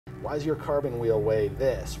why does your carbon wheel weigh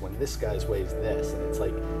this when this guy's weighs this? And it's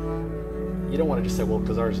like, you don't want to just say, well,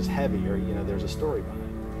 because ours is heavy, or, you know, there's a story behind it.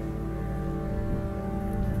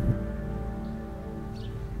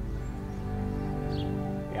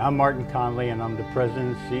 I'm Martin Conley, and I'm the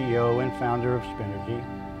president, CEO, and founder of Spinergy.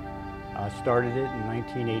 I started it in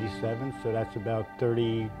 1987, so that's about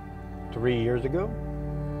 33 years ago.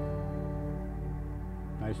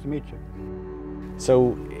 Nice to meet you.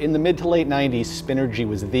 So in the mid to late 90s, Spinergy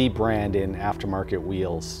was the brand in aftermarket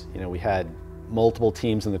wheels. You know, we had multiple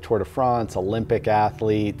teams in the Tour de France, Olympic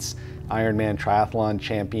athletes, Ironman triathlon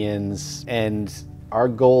champions, and our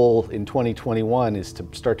goal in 2021 is to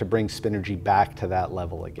start to bring Spinergy back to that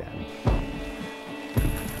level again.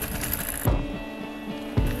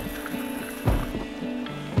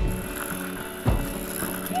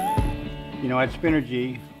 You know, at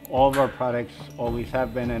Spinergy, all of our products always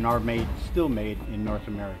have been and are made, still made in North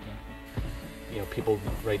America. You know, people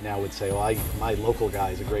right now would say, well, my local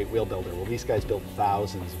guy is a great wheel builder. Well, these guys build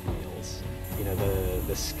thousands of wheels. You know,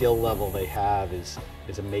 the skill level they have is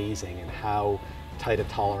amazing, and how tight a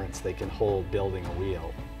tolerance they can hold building a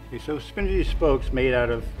wheel. Okay, so Spinergy spokes made out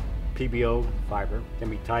of PBO fiber can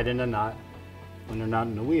be tied in a knot when they're not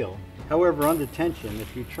in the wheel. However, under tension,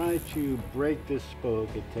 if you try to break this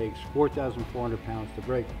spoke, it takes 4,400 pounds to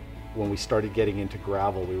break it. When we started getting into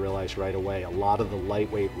gravel, we realized right away a lot of the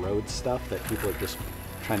lightweight road stuff that people are just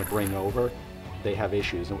trying to bring over, they have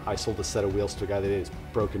issues. And I sold a set of wheels to a guy that has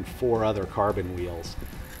broken 4 other carbon wheels,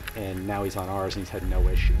 and now he's on ours and he's had no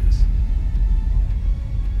issues.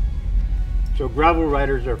 So gravel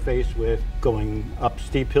riders are faced with going up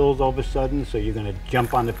steep hills all of a sudden, so you're going to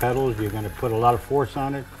jump on the pedals, you're going to put a lot of force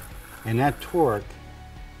on it, and that torque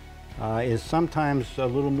is sometimes a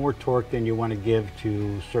little more torque than you want to give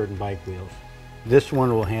to certain bike wheels. This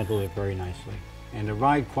one will handle it very nicely. And the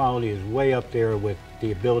ride quality is way up there with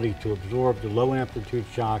the ability to absorb the low amplitude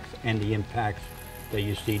shocks and the impacts that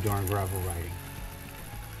you see during gravel riding.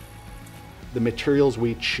 The materials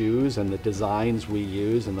we choose and the designs we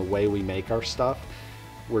use and the way we make our stuff,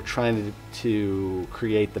 we're trying to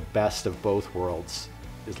create the best of both worlds.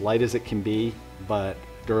 As light as it can be, but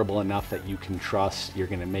durable enough that you can trust you're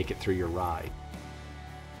going to make it through your ride.